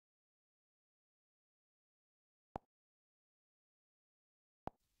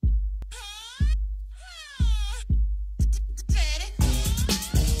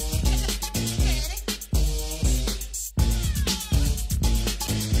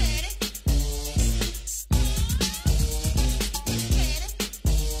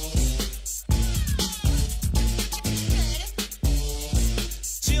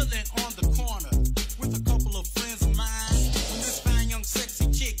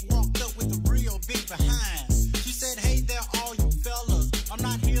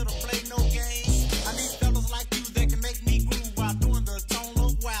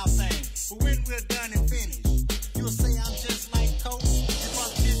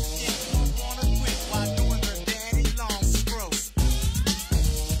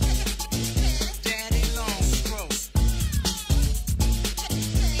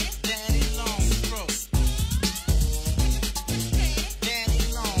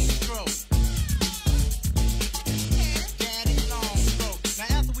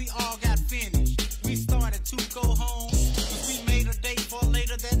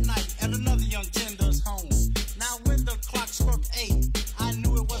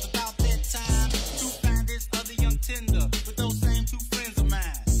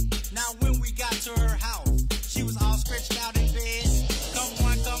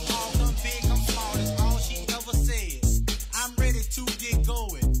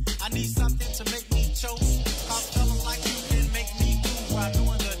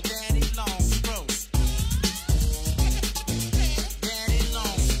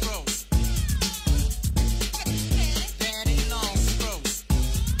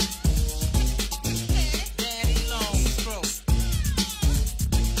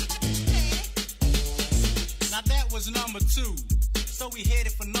2. So we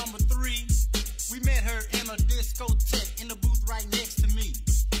headed for number 3. We met her in a discotheque in the booth right next to me.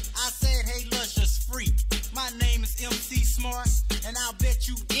 I said, hey, luscious freak, my name is MC Smart, and I'll bet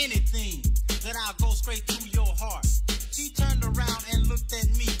you anything that I'll go straight to your heart. She turned around and looked at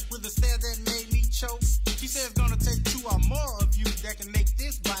me with a stare that made me choke. She said it's gonna take 2 or more of you that can make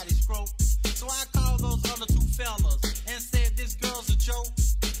this body stroke. So I called those other 2 fellas and said this girl's a joke.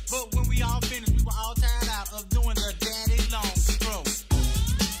 But when we all finished, we were all tired out of doing the daddy long stroke.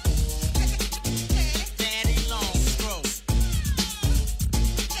 Daddy long stroke.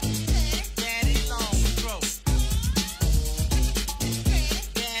 Daddy long stroke.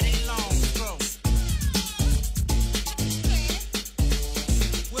 Daddy long stroke.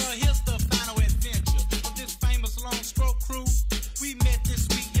 Well, here's the final adventure of this famous long stroke crew. We met this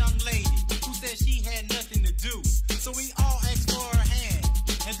sweet young lady who said she had nothing to do. So we all asked for her hand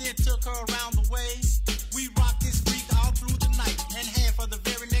and then took her around the way. We rocked this freak all through the night and had for the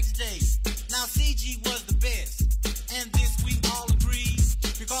very next day. Now CG was the best, and this we all agreed,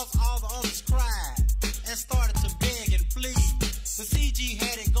 because all the others cried and started to beg and plead. The CG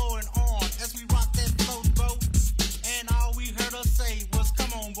had it going on as we rocked that float boat, and all we heard her say was,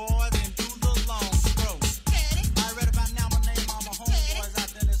 come on boys and do the long stroke. I read about now my name, all my homeboys out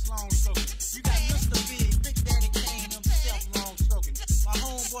there that's long stroking. You got Mr. Big, Big Daddy Kane himself long stroking. My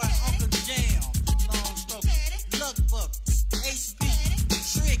homeboy Uncle Jam, long stroking. Luck Buck, HB,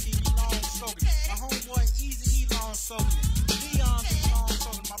 Tricky, long stroking. My homeboy Easy E, long stroking.